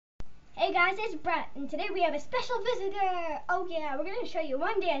Hey guys, it's Brat, and today we have a special visitor. Oh yeah, we're gonna show you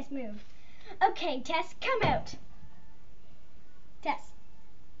one dance move. Okay, Tess, come out. Tess,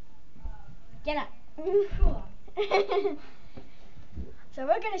 get up. Cool. So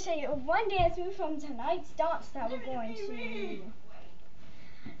we're gonna show you one dance move from tonight's dance that we're going to.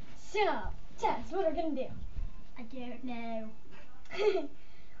 So, Tess, what are we gonna do? I don't know.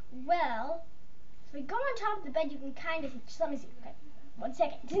 Well, if we go on top of the bed, you can kind of see. Just let me see. Okay, 1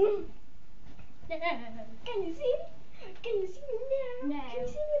 second. Can you see me? Can you see me now? No. Can you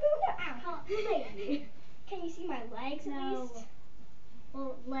see me though? No. Ow. Can't see. Can you see my legs at No. least?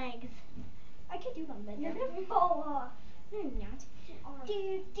 Well, legs. I can do them, but You're gonna fall off. no, I'm not. You are.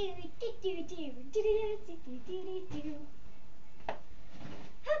 Do do do do do do do do do do do.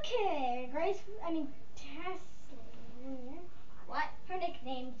 Okay, Grace. I mean Tess. What? Her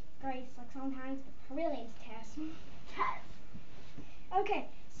nickname's Grace, like sometimes, but her real name's Tess. Tess. Okay,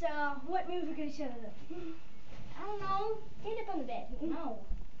 so what move are we gonna show them? I don't know. Get up on the bed. No.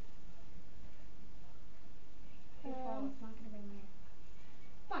 It's not gonna bring me.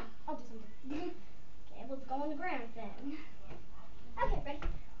 Fine, I'll do something. Okay, we'll go on the ground then. Okay, ready?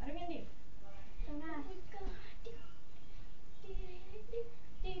 What are we gonna do? So nice.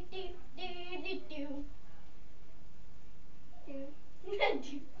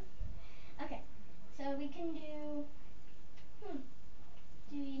 Okay, so we can do.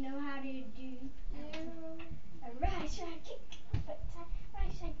 Do you know how to do a right side kick, foot side,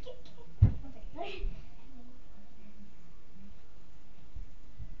 right side kick? Okay.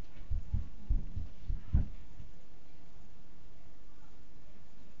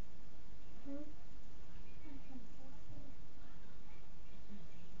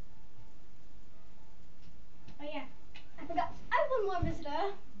 Oh yeah, I forgot. I have one more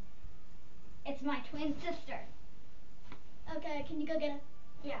visitor. It's my twin sister. Okay, can you go get her?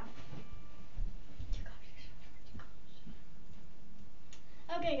 Yeah.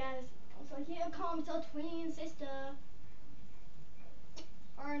 Okay, guys. So here comes our twin sister.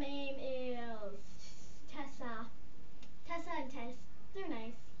 Her name is Tessa. Tessa and Tess. They're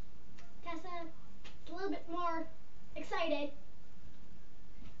nice. Tessa is a little bit more excited.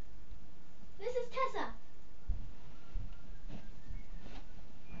 This is Tessa.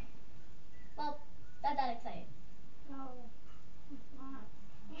 Well, not that excited. No. It's not.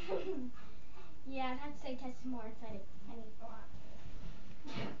 Yeah, I'd have to say Tess is more excited. I need glasses.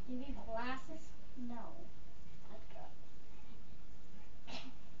 You need glasses? No. That's good.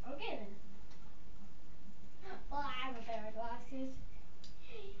 Okay then. Well, I have a pair of glasses.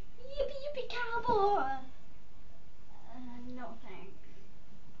 Yippee yippee cowboy! No thanks.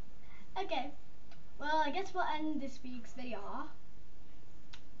 Okay. Well, I guess we'll end this week's video.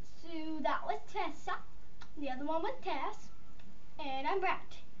 So that was Tessa. The other one was Tess. And I'm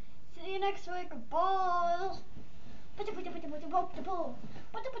Brat. See you next week. Bye.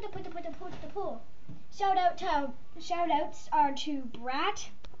 Shoutouts are to Brat.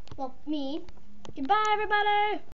 Well, me. Goodbye, everybody.